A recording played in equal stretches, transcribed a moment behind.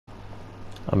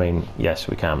I mean, yes,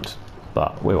 we camped,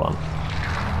 but we won.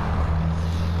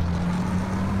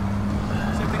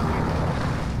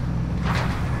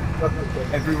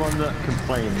 Everyone that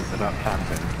complains about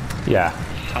camping, Yeah.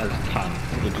 has camped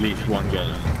at least one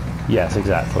game. Yes,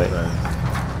 exactly. So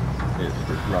it's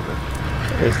rubbish.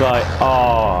 It's like,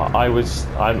 oh,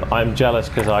 I'm jealous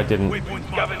because I didn't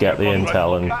get the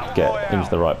intel and get into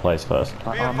the right place first.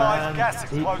 Oh man,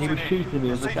 he was shooting me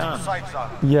as a gun.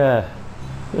 Yeah.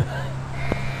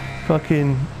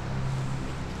 Fucking.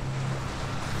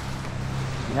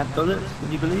 He had bullets,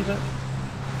 can you believe it?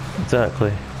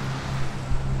 Exactly.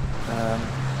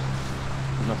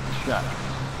 Lost the shack.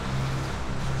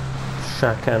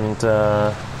 Shack and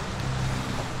the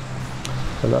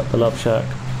love shack.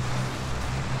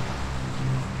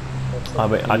 I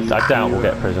mean, I doubt we'll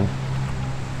get prison.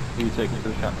 Who are you taking to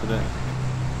the shack today?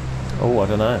 Oh, I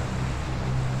don't know.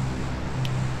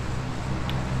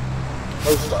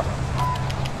 Rooster.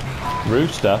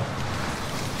 Rooster?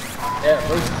 Yeah,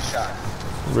 Rooster Shack.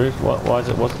 Why is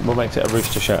it? What makes it a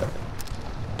rooster shack?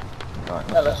 Right,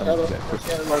 Yeah, let's go to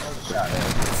Rooster Shack.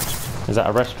 Is that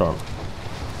a restaurant?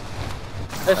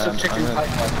 There's some chicken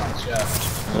pipelines, yeah.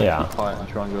 Yeah. Fight and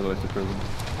try and go all the way to prison.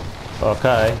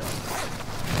 Okay.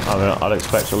 I mean, I'd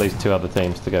expect at least 2 other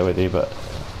teams to go with you, but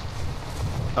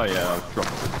Oh yeah, I'll drop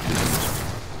it.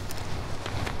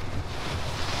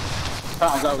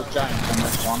 I'll go with James on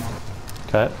this one.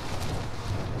 okay.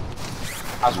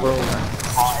 As we're all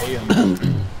high and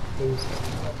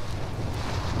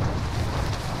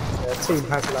Yeah, team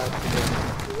has allowed to do it.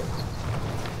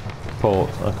 Port.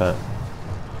 Okay.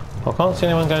 I can't see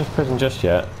anyone going to prison just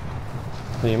yet.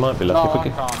 So you might be lucky. no, I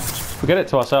can't. If we get it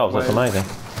to ourselves, that's amazing.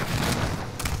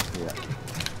 Yeah.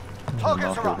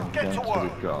 Targets are up. Get to So work.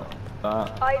 we've got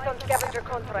that. Eyes on scavenger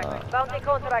contract. Bounty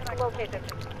contract located.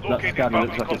 That scanner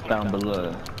looks like it's down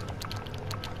below.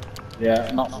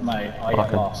 Yeah, not for me. I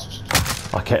get lost.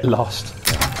 I get lost.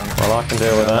 Well, I can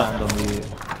deal with that. I'm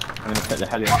going to take the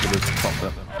helicopter to the top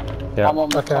there. Yeah. I'm on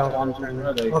the Okay, top I'll one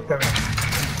already. Okay.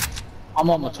 I'm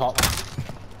on the top.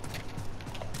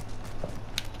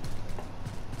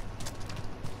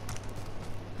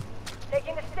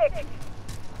 Taking the stick.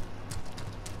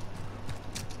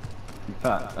 In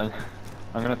fact,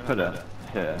 I'm going to put it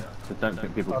here, so don't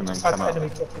think people can then Just come had up. enemy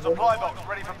dropping in. Supply box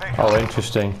ready for pickup. Oh,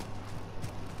 interesting.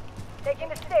 Taking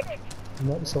the stick. And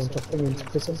that was someone dropping into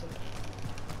prison.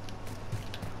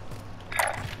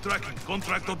 Tracking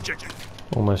contract objective.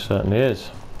 Almost certainly is.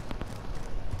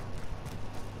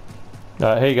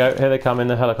 Here you go. Here they come in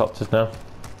the helicopters now.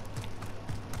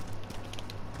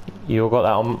 You all got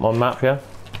that on map, yeah?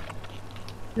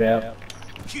 Yeah.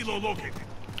 Kilo located.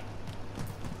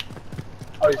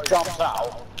 Oh, he's jumped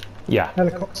out. Yeah.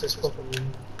 Helicopters probably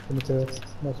going to do it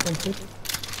most wanted.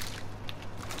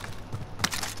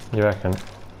 You reckon?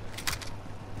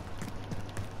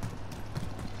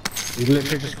 He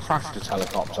literally just crashed his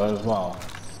helicopter as well.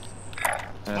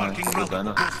 Marking I'll do route.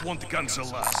 that. Most wanted cancel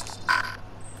last.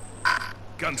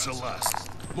 Cancel last.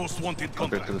 Most wanted I'll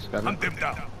go to the contract. scanner. Hunt them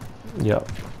down. Yep.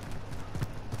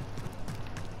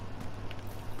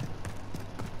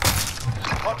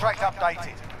 Contract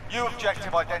updated. New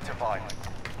objective identified.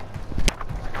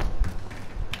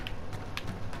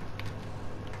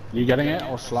 You getting it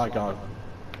or shall I go?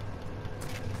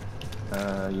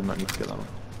 You might need to get that one.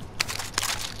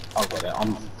 I'll get it.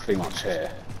 I'm pretty much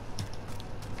here.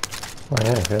 Oh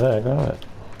yeah, if you're there, go it.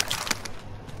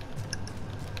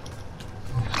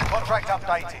 Contract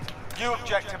updated. New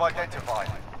objective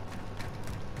identified.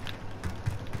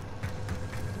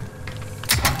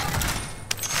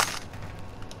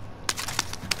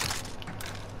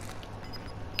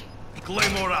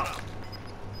 Claymore out.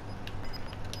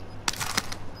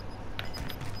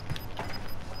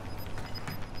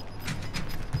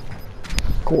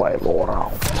 Quite more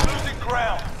out. Losing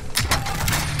ground.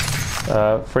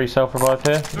 Free self-revive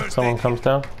here. If someone comes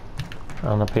down.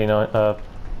 And a P9,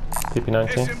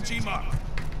 PP19. SMG mark.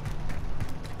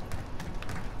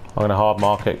 I'm going to hard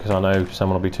mark it because I know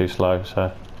someone will be too slow.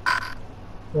 So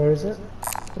Where is it?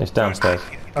 it's downstairs.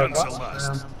 Cancel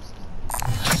last.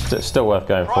 It's still worth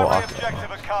going for. Primary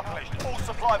objective accomplished. All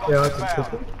supply Yeah, I boxes can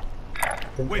found. push it.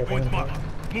 Think they're Waypoint down mark.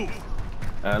 Move.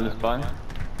 Let's buy.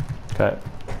 Okay.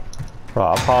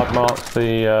 Right, I've hard marked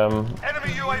the Enemy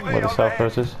UAV where the overhead.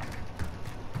 self-res is.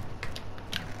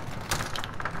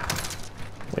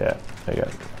 Yeah, there you go.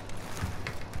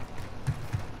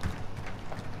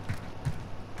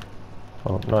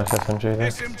 Oh, nice SMG there.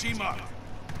 SMG mark.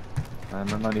 My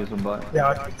money is on buy. there. Yeah,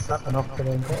 I picked that one up and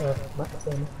then got a max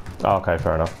on it. Oh, okay,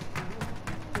 fair enough.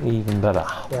 Even better.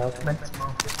 Yeah, I was meant to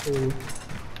mark it too.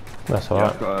 That's Yeah,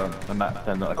 alright. I've got a map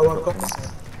 10 that I can Oh, I've drop got from.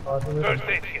 some. surviving with First him.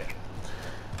 aid here.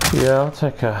 Yeah, I'll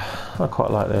take a... I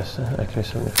quite like this.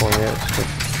 AK-74, yeah, it's good.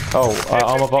 Oh,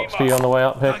 armor box for you on the way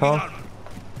up here, Tagging Carl? armor.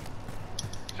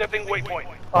 Setting waypoint.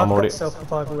 I've already- got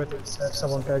self-revival with it, so if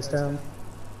someone goes down.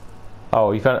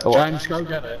 Oh, you found it? Oh, James, go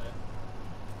get it.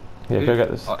 yeah, go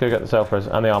get this. Go get the self-res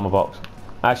and the armor box.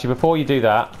 Actually, before you do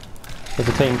that, there's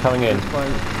a team coming in. I've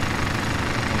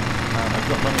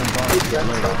got money on buy.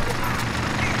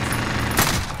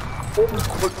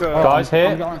 Guys, I'm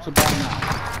here. going to buy now.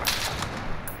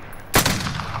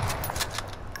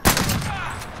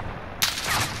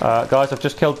 Guys, I've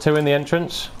just killed 2 in the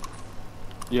entrance.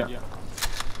 Yeah.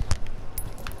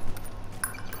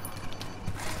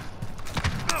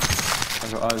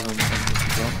 I've got eyes on.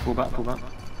 Pull back, pull back.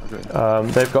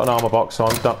 Okay. They've got an armor box, so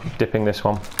I'm dipping this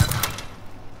one.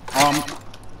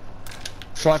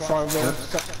 Shall I throw the...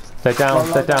 They're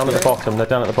down. They're down at the bottom. They're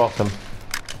down at the bottom.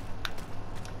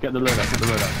 Get the load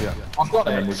up, yeah. I've got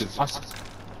And then it. we'll just pop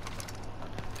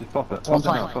it. One Pop it now,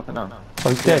 time. pop it now. Oh,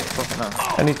 he's dead. Pop it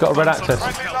now. And he's got a red access.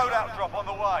 Friendly loadout drop on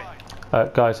the way.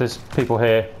 Guys, there's people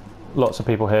here. Lots of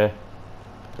people here.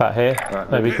 Back here. Right,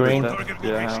 Maybe we'll green. rotate.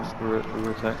 Yeah, we'll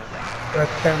rotate.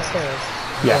 Downstairs.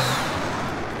 Yeah.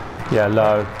 Yeah,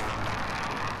 low.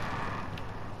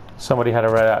 Somebody had a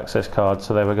red access card,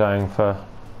 so they were going for...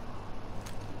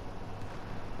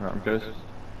 Right, I'm good.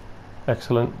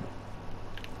 Excellent.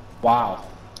 Wow.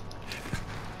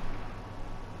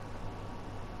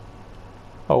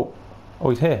 Oh. Oh,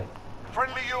 he's here.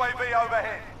 Friendly UAV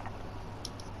overhead.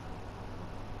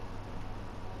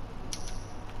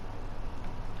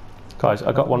 Guys,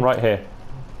 I got one right here.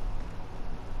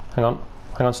 Hang on.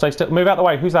 Hang on, stay still. Move out the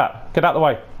way. Who's that? Get out the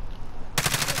way.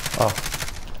 Oh.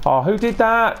 Oh, who did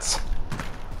that?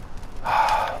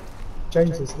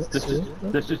 James is next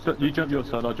Let's to you. just, you jump your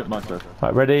side, I'll jump my side.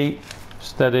 Right, ready,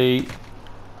 steady,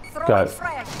 go.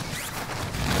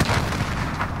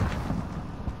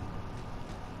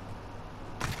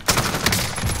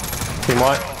 Team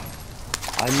white.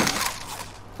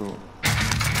 Cool.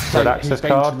 Red access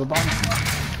card.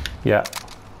 Yeah.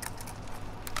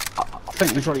 I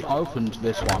think we've already opened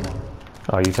this one.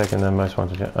 Oh, you taking the most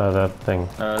wanted, the thing.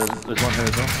 There's one here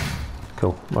as well.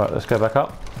 Cool. Right, let's go back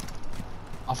up.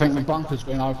 I think the bunker's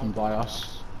been opened by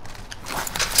us.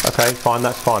 Okay, fine,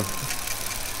 that's fine.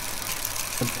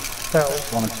 Hell,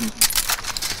 One of them.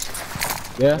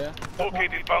 Yeah?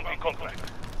 Located bounty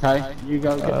contract. Okay, you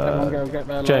go get everyone go get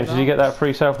their James, did you get that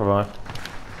free self-revive?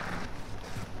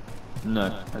 No,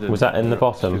 I didn't. Was that in the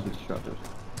bottom? Stupid distracted.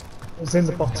 it was in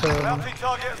the bottom. Bounty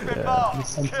target has been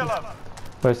marked. Kill him.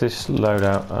 Where's this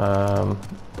loadout?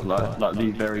 Like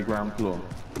the very ground floor.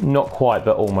 Not quite,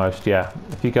 but almost, yeah.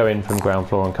 If you go in from ground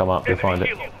floor and come up, you'll find it.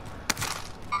 Kilo.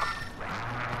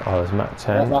 Oh, there's Mac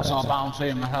 10. That's our bounty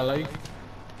in the heli.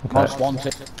 Okay. Most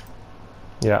wanted.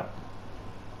 Yeah.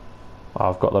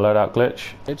 I've got the loadout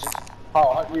glitch. It's...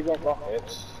 Oh, you got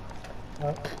rockets.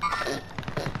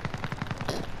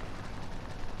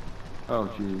 Oh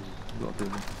jeez, a lot of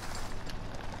people.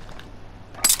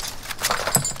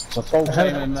 It's a full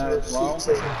team in there as well.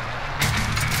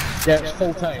 Yeah, it's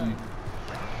full team.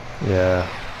 Yeah.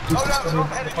 Loadout drop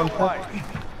heading your way.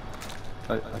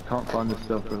 I can't find the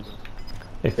self-res.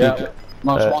 If Yeah. you,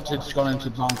 Most wanted's gone into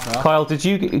bunker. Kyle, did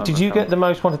you get the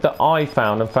most wanted that I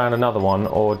found and found another one,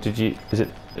 or did you? Is it?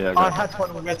 Yeah, I had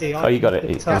one already. Oh, you got it.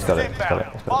 He's got it. He's got it. He's got it.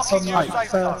 It's on your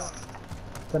first.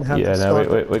 Then how Yeah, to no,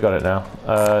 start. we got it now.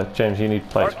 James, you need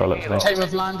plates by the looks of things. Team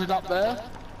have landed up there.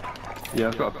 Yeah,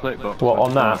 I've got a plate box. What,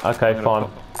 on that? Okay, I'm gonna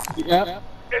fine. pop- Yep.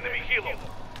 Enemy kilo.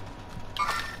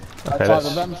 Okay, It's either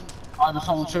let's. them, either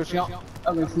someone shooting up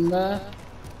coming from there,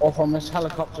 or from this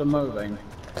helicopter moving.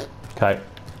 Okay.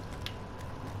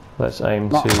 Let's aim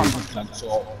Not to. 100%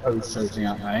 sure who's shooting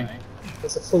at me.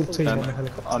 There's a full team on the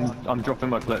helicopter. I'm dropping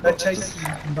my plate They're box. chasing you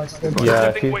from both of them. Yeah,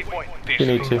 if Setting you, waypoint. if you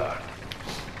need to.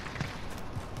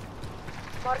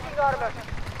 Marking armor.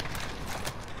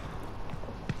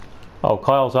 Oh,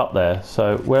 Kyle's up there.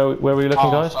 So where were you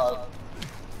looking, guys? So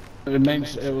it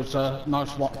means it was a nice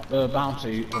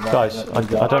bounty. Guys, I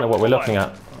don't know what we're looking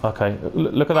at. Okay,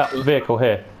 look at that vehicle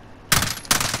here.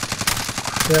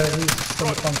 Yeah, he's from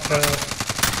the bunker.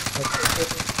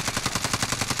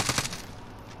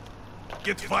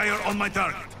 Get fire on my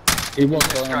target. He was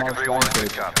going on most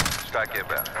wanted. Strike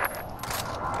inbound.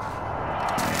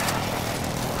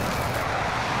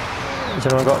 Has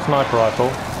anyone got a sniper rifle?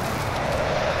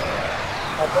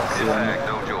 Flag,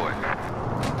 no joy.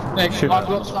 Nick, Shoot. I've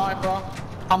got sniper.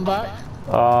 Come back.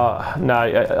 No,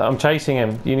 I'm chasing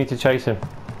him. You need to chase him.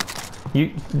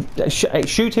 You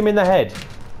shoot him in the head.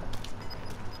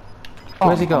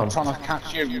 Where's he gone? I'm trying to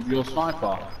catch you with your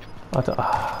sniper. I don't,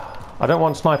 I don't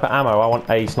want sniper ammo, I want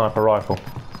a sniper rifle.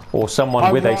 Or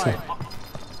someone with a sniper.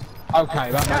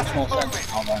 Okay, that makes more sense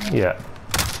now then. Yeah.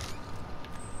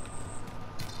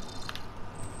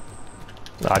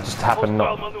 I just happened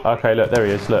not... Okay, look, there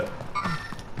he is, look.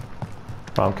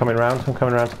 Right, I'm coming round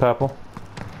to purple.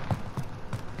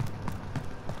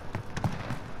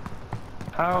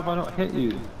 How have I not hit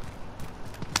you?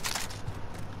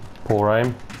 Poor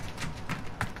aim.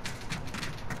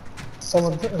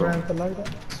 Someone hit around the loader.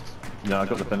 No, I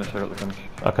got the finish.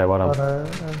 Okay, well Oh, done.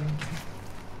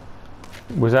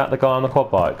 no, Was that the guy on the quad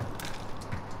bike?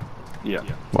 Yeah.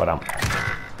 Well done.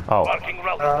 Oh,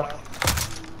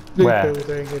 blue Where?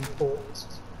 building in port.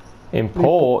 in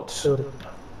port. Building.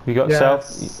 You got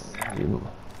Yes.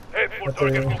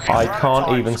 I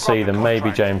can't even see them.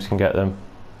 Maybe James can get them.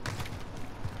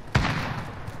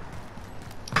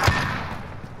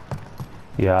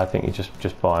 Yeah, I think you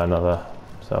just buy another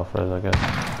self-res, I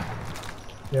guess.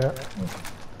 Yeah.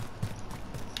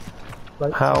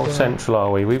 Right, How yeah. central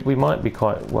are we? We might be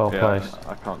quite well placed.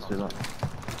 I can't see that.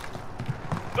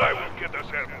 I will get us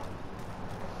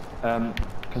help.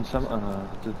 Can some...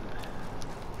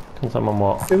 Can someone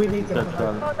what? Do we need to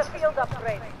For the field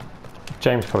upgrade.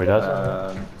 James probably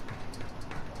does.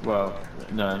 well,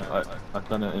 no, I've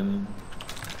done it in...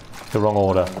 The wrong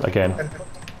order again.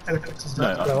 helicopters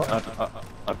No, not go up?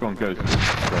 I've gone ghosted.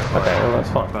 Okay, well that's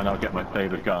fine. When I'll get my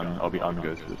favourite gun, I'll be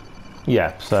unghosted.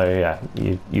 Yeah, so yeah,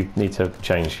 you need to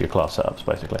change your class setups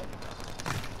basically,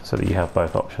 so that you have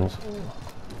both options.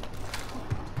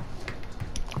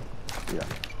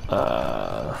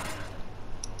 Yeah.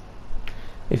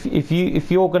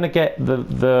 If you're going to get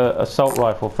the assault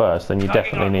rifle first, then you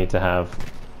definitely need to have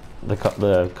the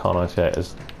Kar 98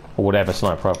 as, or whatever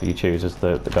sniper rifle you choose as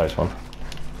the ghost one.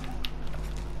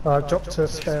 Drop to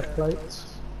spare plates.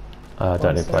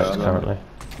 Don't need plates currently.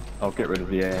 I'll get rid of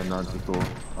the AN-94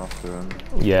 after...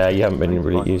 Yeah, you haven't been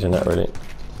really using that really.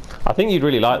 I think you'd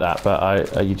really like that,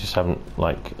 but you just haven't,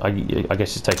 like, I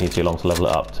guess it's taking you too long to level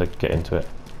it up to get into it.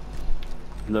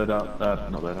 Load up,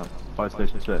 not load up, fire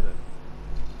station 6.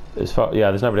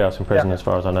 Yeah, there's nobody else in prison Yeah. as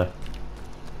far as I know.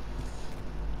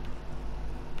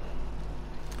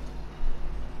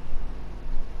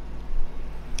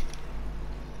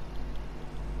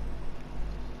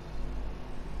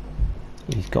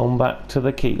 He's gone back to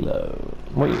the kilo.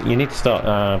 Well, you need to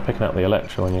start picking up the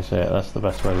Electra when you see it. That's the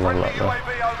best way to level up there.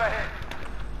 UAV overhead.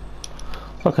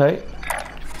 Okay.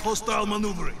 Hostile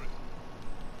maneuvering.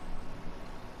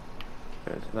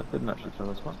 Okay, so that didn't actually tell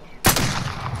us much.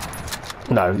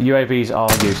 No, UAVs are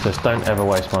useless. Don't ever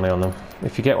waste money on them.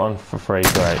 If you get one for free,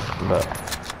 great, but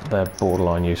they're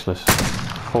borderline useless.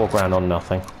 £4 grand on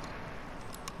nothing.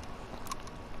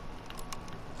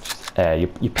 Just air.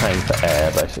 You're paying for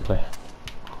air, basically.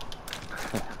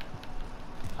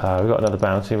 We've got another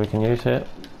bounty we can use here.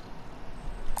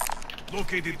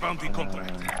 Located bounty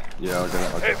contract. Yeah, I'll get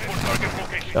it. Head for target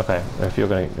location. Okay, if you're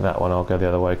going to get that one, I'll go the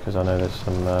other way because I know there's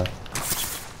some...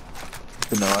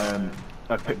 But no,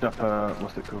 I picked up,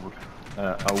 what's it called?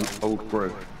 Old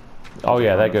Growth. Oh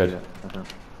yeah, they're good. Yeah,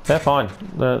 They're fine.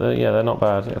 They're not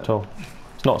bad at all.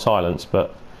 It's not silenced,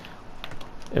 but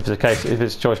if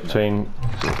it's a choice between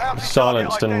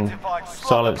silenced and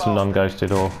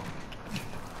non-ghosted, or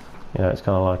it's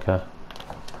kind of like a.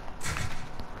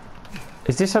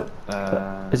 Is this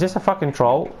a fucking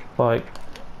troll? Like,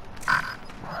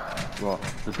 what?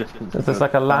 The distance. there's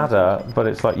like a ladder, but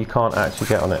it's like you can't actually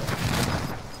get on it.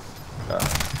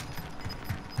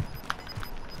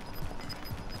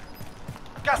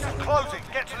 Gas is closing.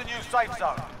 Get to the new safe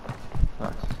zone.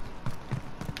 Nice.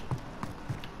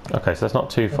 Okay, so that's not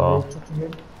too far.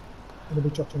 Gonna be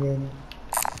dropping in.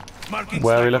 Marking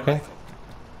Where are we sniper looking?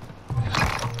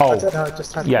 rifle. I don't know, I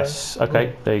just had Yes.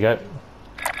 Okay, there you go.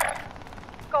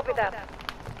 Copy that.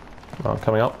 I'm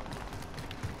coming up.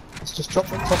 It's just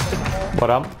dropped on top of it. Well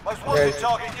done. Most wanted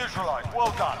target neutralized.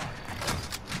 Well done.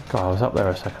 God, I was up there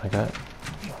a second ago.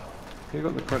 Who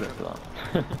got the credit for that?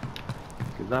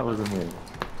 Because that wasn't me.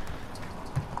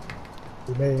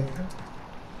 Me.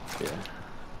 Yeah.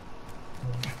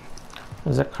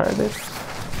 Is that credit?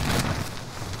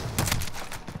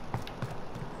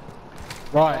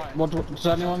 Right, does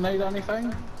anyone need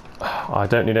anything? I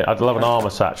don't need it. I'd love an armor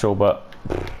satchel, but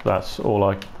that's all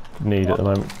I need at the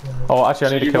moment. Oh, actually,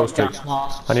 I need a kill streak.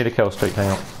 I need a kill streak.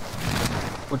 Hang on.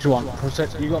 What do you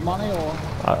want? You got money or?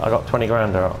 I got 20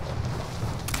 grand out.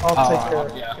 I'll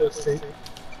take a yeah. kill streak.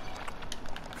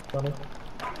 Money.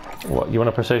 What? You want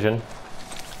a precision?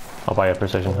 I'll buy you a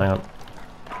precision. Hang on.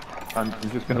 I'm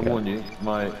just going to warn you,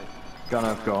 my gun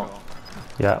I've got,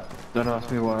 Yeah. don't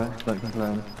ask me why, don't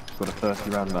complain, Got a 30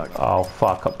 round mag. Oh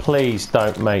fuck! Please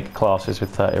don't make classes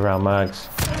with 30 round mags.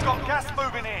 Got gas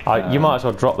moving in. You might as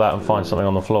well drop that and find something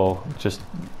on the floor. Just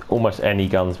almost any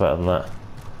gun's better than that.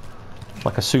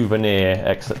 Like a souvenir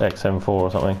XM4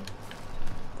 or something.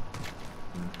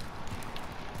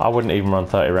 I wouldn't even run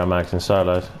 30 round mags in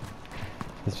solos.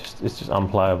 It's just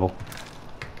unplayable.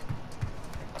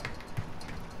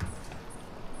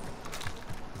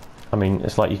 I mean,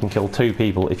 it's like you can kill 2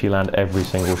 people if you land every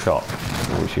single shot,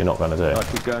 which you're not going to do. I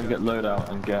could go and get loadout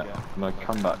and get my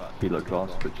comeback kilo class,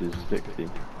 which is 60.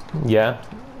 Yeah,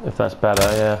 if that's better,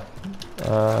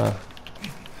 yeah.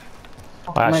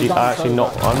 I'm actually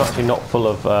not full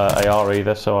of AR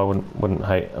either, so I wouldn't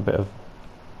hate a bit of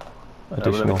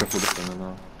additional.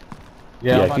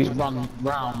 Yeah, Yeah, I've had to run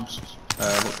rounds.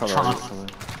 What colour are you?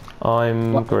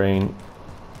 I'm green.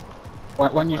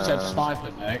 When you said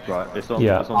sniper, Nick, Right, it's on,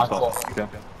 Yeah. it's on top. Okay.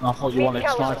 I thought you wanted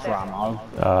sniper ammo.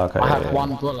 Okay. I had Yeah.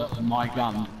 1 bullet in my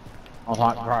gun. I was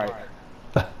like,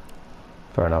 great.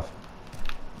 Fair enough.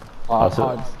 I've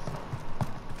That's it.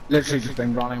 literally just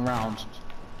been running around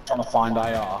trying to find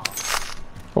AR.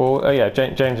 Well, yeah,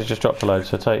 James has just dropped a load,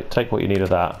 so take what you need of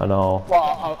that, and I'll.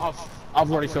 Well,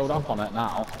 I've already filled up on it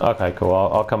now. Okay, cool.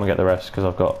 I'll come and get the rest because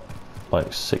I've got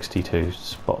like 62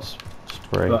 spots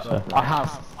free. But So.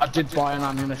 I did buy an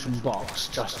ammunition box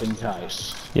just in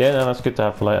case. Yeah, no, that's good to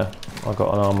have for later. I've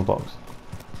got an armor box.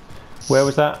 Where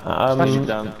was that? Down.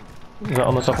 Was that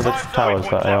on the top of the towers?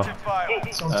 That AR.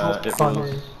 It's on top It of Farmyard.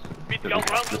 was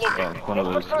one of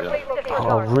those, yeah.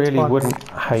 I really Fine. wouldn't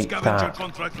hate Scavenger that.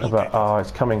 contract But located.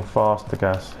 it's coming fast, the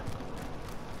gas.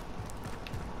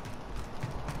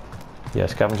 Yeah,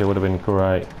 scavenger would have been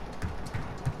great.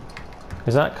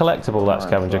 Is that collectible? That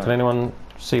scavenger? right. Can anyone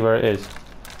see where it is?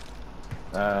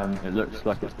 It looks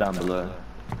like it's down below.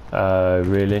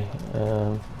 Really?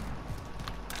 Or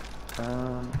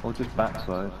just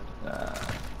backside.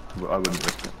 I wouldn't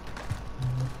risk it.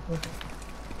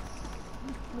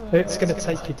 It's going to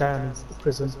take you down into the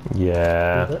prison.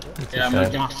 Yeah. With it. Yeah, my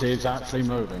gas is actually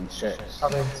moving. Shit. I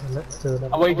mean, so let's do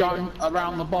another. Are we going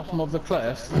around the bottom of the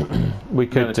cliff? We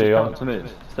could No, do. just come up to me.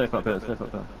 Safe up here, safe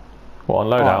up here. What, on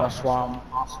Oh, loadout? that's why I'm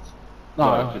asked.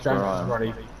 Well, No, just James where I is am.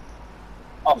 ready.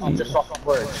 Oh, I'm just off the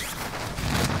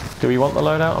bridge. Do we want the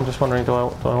loadout? I'm just wondering, do I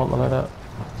want the loadout?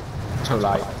 Too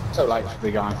late. Too late to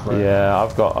be going for it. Yeah,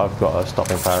 I've got a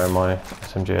stopping power in my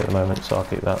SMG at the moment, so I'll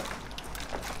keep that.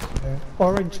 Yeah.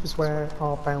 Orange was where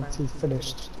our bounty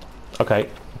finished. Okay,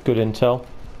 good intel.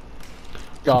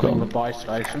 Guarding the buy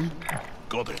station.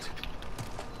 Got it.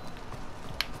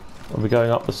 Are we going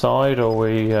up the side or are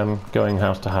we going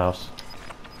house to house?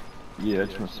 Yeah,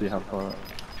 just want to see how far.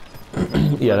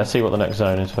 Yeah, let's see what the next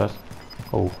zone is first.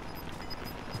 Oh.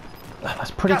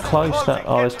 That's pretty close. That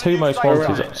there's 2 most We're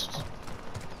wanted. right.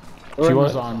 Do We're you in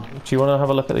the want zone. to have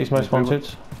a look at these most wanted?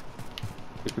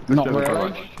 If we push Not over by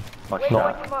really. like Waypoint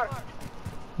that. marked.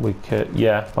 We could,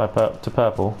 yeah, to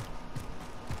purple.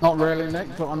 Not really, Nick,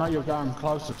 but I know you're going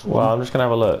closer to Well, him. I'm just gonna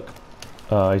have a look.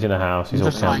 Oh, he's in a house. He's all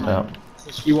Just camped saying.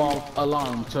 out. You are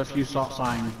alone, so if you start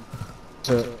saying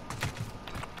to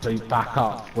back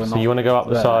up, we're not. So you want to go up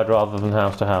the there. side rather than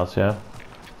house to house, yeah?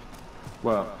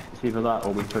 Well, it's either that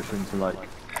or we push into like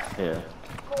here.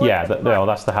 Yeah,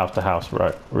 that's the house to house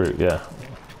route. Yeah.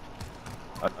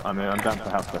 I mean, I'm down to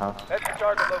house to house. Head to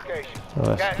target location.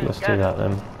 Well, let's do that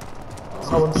then.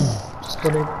 Someone's just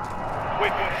gone in.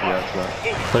 Yeah, so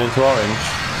Put into orange.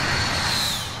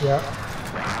 Yeah.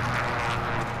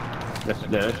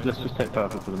 let's just take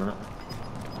purple for the minute.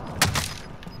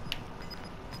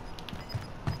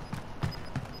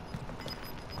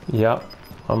 Yep,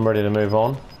 I'm ready to move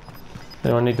on.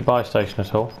 Anyone need the buy station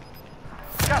at all?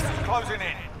 Gas is closing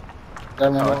in.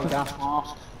 Then we're on gas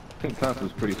mask. I think purple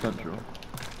is pretty central.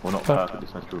 Well, not perfectly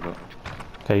central, but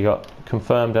Okay, you got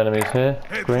confirmed enemies here.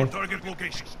 Head Green. for target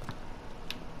location.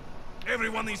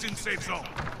 Everyone is in safe zone.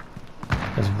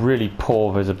 There's really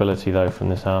poor visibility though from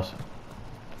this house.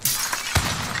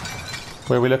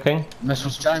 Where are we looking? And this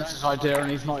was James's idea,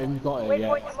 and he's not even got it yet.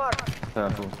 Waypoint marked.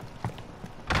 purple.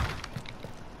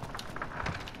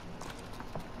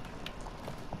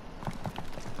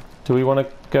 Do we want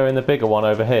to go in the bigger one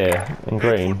over here in Head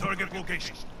green? for target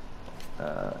location.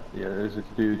 Yeah, there's a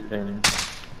dude in.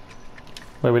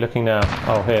 Where are we looking now?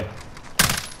 Oh, here.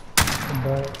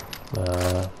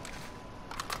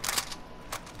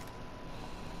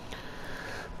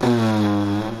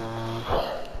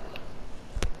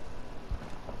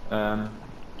 And,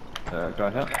 Go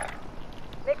ahead.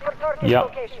 Make for target Yep.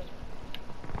 location.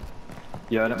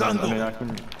 Yeah, I don't mind. I mean, I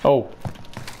can. Oh.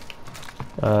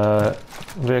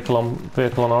 Vehicle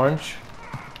on orange.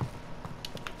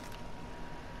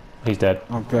 He's dead.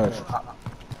 Oh, good.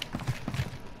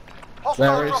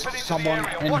 There is someone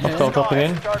in here. Start dropping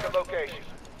in. Target location.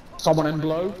 Someone in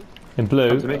blue. In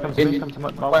blue. Come to me, come to my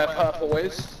Where purple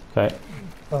is. Okay.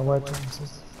 Oh, where James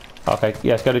is. Okay.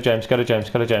 Yes. Go to James. Go to James.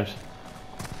 Go to James.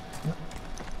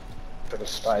 To the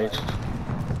stage.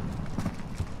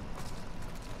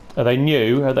 Are they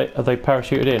new? Are they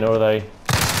parachuted in, or are they?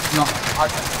 No, I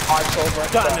saw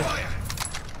red down.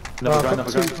 Never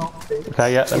go.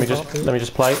 Okay. Yeah. Let me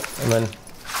just play, and then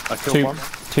I killed one.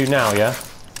 two now. Yeah.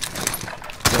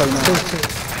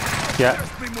 Yeah.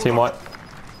 Team white.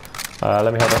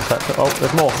 Let me have that set. Oh,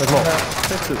 there's more. There's more.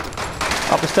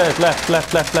 Up the stairs. Left.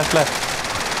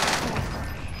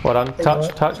 Well done.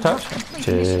 Touch.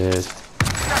 Cheers.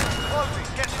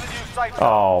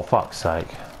 Oh, fuck's sake.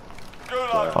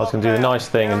 I was going to do the nice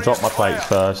thing and drop my plates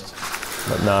first.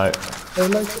 But no. There are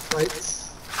loads of plates.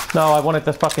 No, I wanted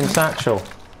the fucking satchel.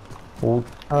 Ooh,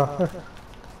 Oh, Do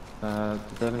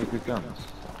they have any good guns?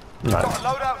 no.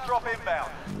 Loadout drop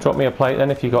inbound. Drop me a plate then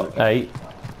if you got 8.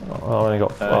 Oh, I only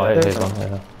got. Oh, here's one.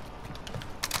 Yeah.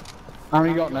 How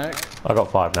many you got, Nick? I got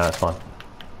 5 now. It's fine.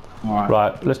 Alright.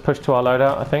 Right, let's push to our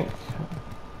loadout. I think.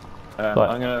 I'm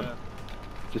gonna,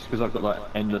 just because I've got like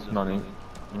endless money,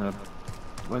 I'm gonna.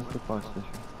 Where's the fire station?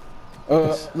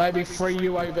 Maybe 3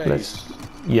 UAVs.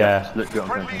 Yeah. Let's go.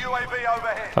 Friendly UAV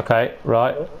overhead. Okay.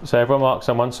 Right. So everyone mark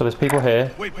someone. So there's people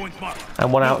here Waypoint marked.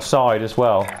 and one outside as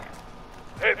well.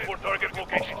 Head for target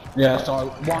location. Yeah, so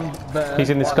one there. He's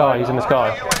in the sky. He's in the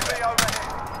sky. UAV overhead.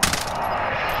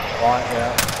 Right,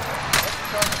 yeah.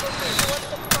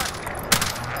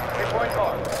 Waypoint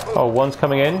marked. Oh, one's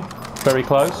coming in. Very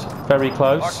close. Very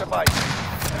close. Mark the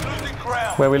base. Losing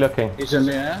ground. Where are we looking? He's in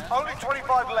the air. Only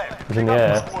 25 left. He's in the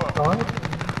air. fine.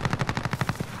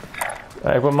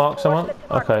 Everyone mark someone?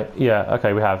 Okay, yeah,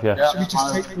 okay, we have, yeah. Yeah, Should we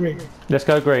just take green? Let's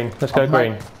go green, let's go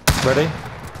green. Ready?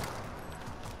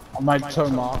 I made 2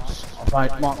 marks.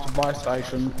 I've marked the buy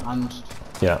station and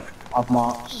Yeah. I've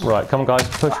marked. Right, come on guys,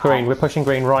 push green. We're pushing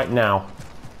green right now.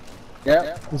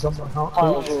 Yep. He's on my heart. I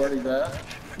was already there.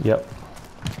 Yep.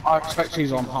 I expect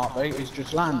he's on heartbeat. He's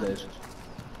just landed.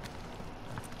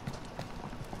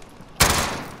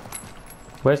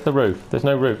 Where's the roof? There's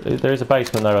no roof. There is a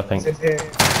basement though, I think. He's in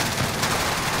here.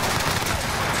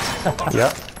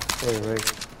 Yep.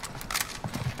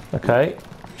 Okay,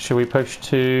 should we push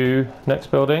to next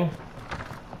building?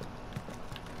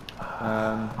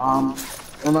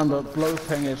 Remember, blue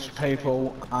ping is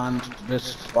people and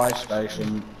this buy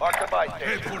station. Mark the base.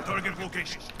 Head for target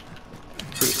location.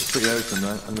 It's pretty open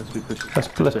though, unless we push.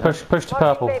 Let's push to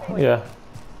purple. Yeah.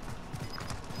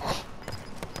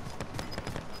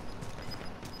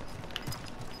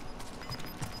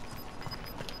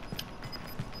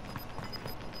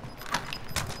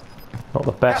 Not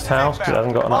the best house because it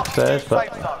hasn't got an upstairs, but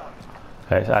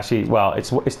okay, it's actually, well, it's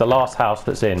the last house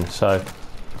that's in, so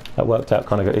that worked out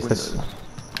kind of good. It's this,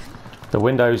 the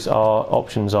windows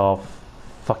options are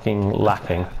fucking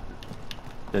lacking.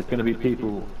 There's going to be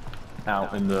people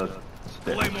out in the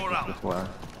sticks. Play more out. That's why.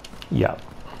 Yeah.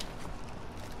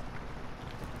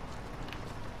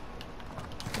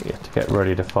 You have to get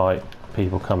ready to fight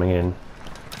people coming in.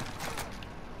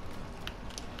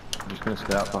 I'm just going to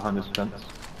stay out behind this fence.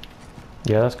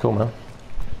 Yeah, that's cool, man.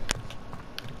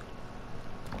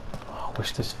 Oh, I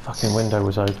wish this fucking window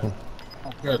was open.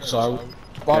 Good, so.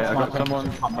 Okay, I got someone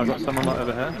right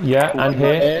over here. Yeah, and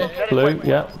here, blue,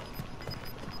 yeah.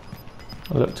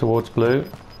 I look towards blue.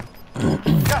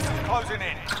 Gas is closing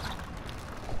in.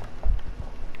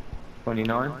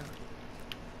 29.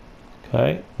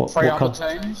 Okay, what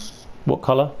teams.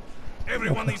 colour?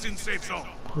 Everyone is in safe zone.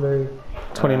 Blue.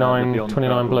 29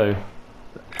 blue.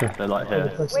 They're like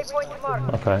here. Waypoint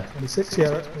marked. Okay. 26, yeah,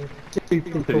 that's good. 2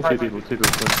 people. Two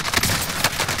people.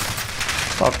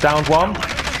 I've downed one.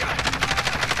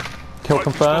 Kill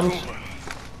confirmed.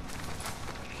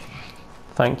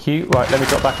 Thank you. Right, let me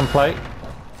drop back and play.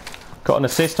 Got an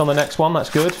assist on the next one, that's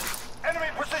good. Enemy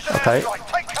precision Okay.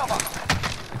 airstrike. Take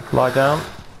cover. Lie down.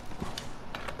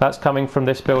 That's coming from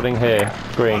this building here,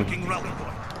 green. Marking rally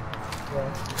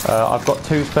point. I've got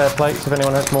 2 spare plates, if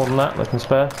anyone has more than that, they can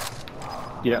spare.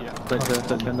 Yeah, let's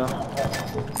turn down.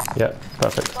 Yeah,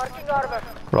 perfect. Marking armor.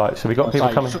 Right, so we got people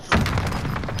coming.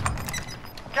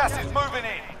 Gas is moving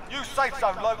in. New safe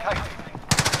zone located.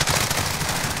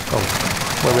 Oh,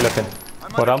 where are we looking?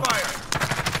 Well done.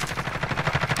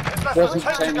 There's less Wasn't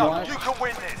than 10 to team go. white. You can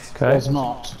win this. Okay. There's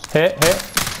not. Here.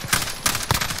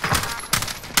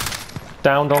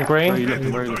 Downed on Where are you green.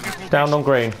 looking? Where are you looking? Downed on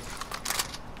green.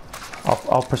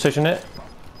 I'll precision it.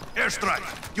 Airstrike.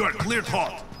 You are cleared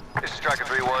hot. This is Striker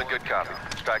 3-1, good copy.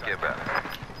 Strike inbound.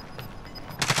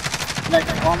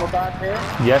 Next armor back here.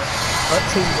 Yes.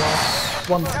 Team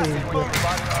one. One team. Yeah.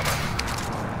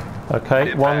 Okay,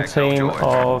 Get one back, team George.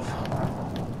 of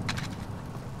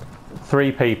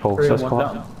 3 people. So that's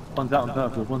quite, One's out on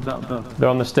purple, one's out on purple. they're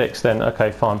on the sticks then.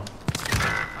 Okay, fine.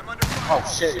 Oh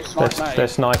shit, it's They're, not me. they're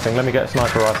sniping. Let me get a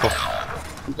sniper rifle.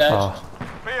 I'm dead. Oh,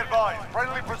 Be advised,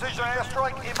 friendly precision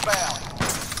airstrike inbound.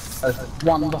 There's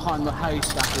one behind the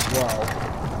haystack as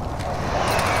well.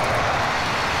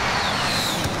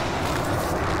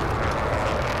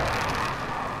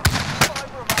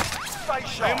 Stay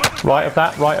sharp. right of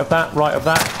that, right of that, right of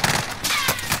that.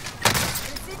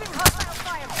 Receiving hostile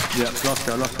fire. Yeah,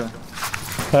 last go.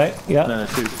 Okay, yeah. No,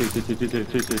 two.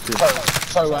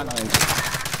 So enemies.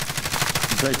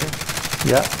 Breaking.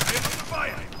 Yeah.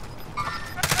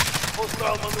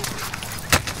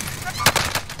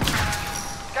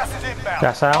 Gas is inbound.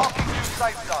 Gas out. Marking new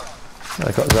safe zone.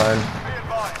 They got zone. Be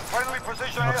advised, friendly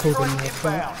precision pulled airstrike in the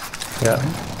inbound. Yeah.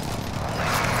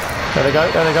 There they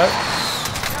go, there they go.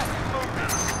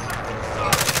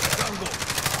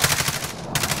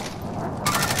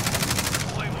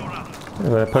 We're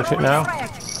going to push it now.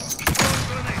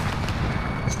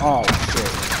 Oh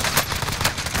shit.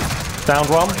 Downed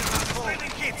one.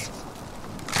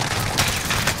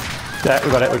 Yeah,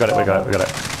 we got it.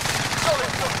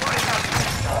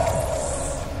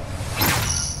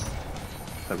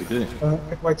 So we do.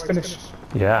 Wait to finish.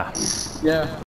 Yeah. Yeah.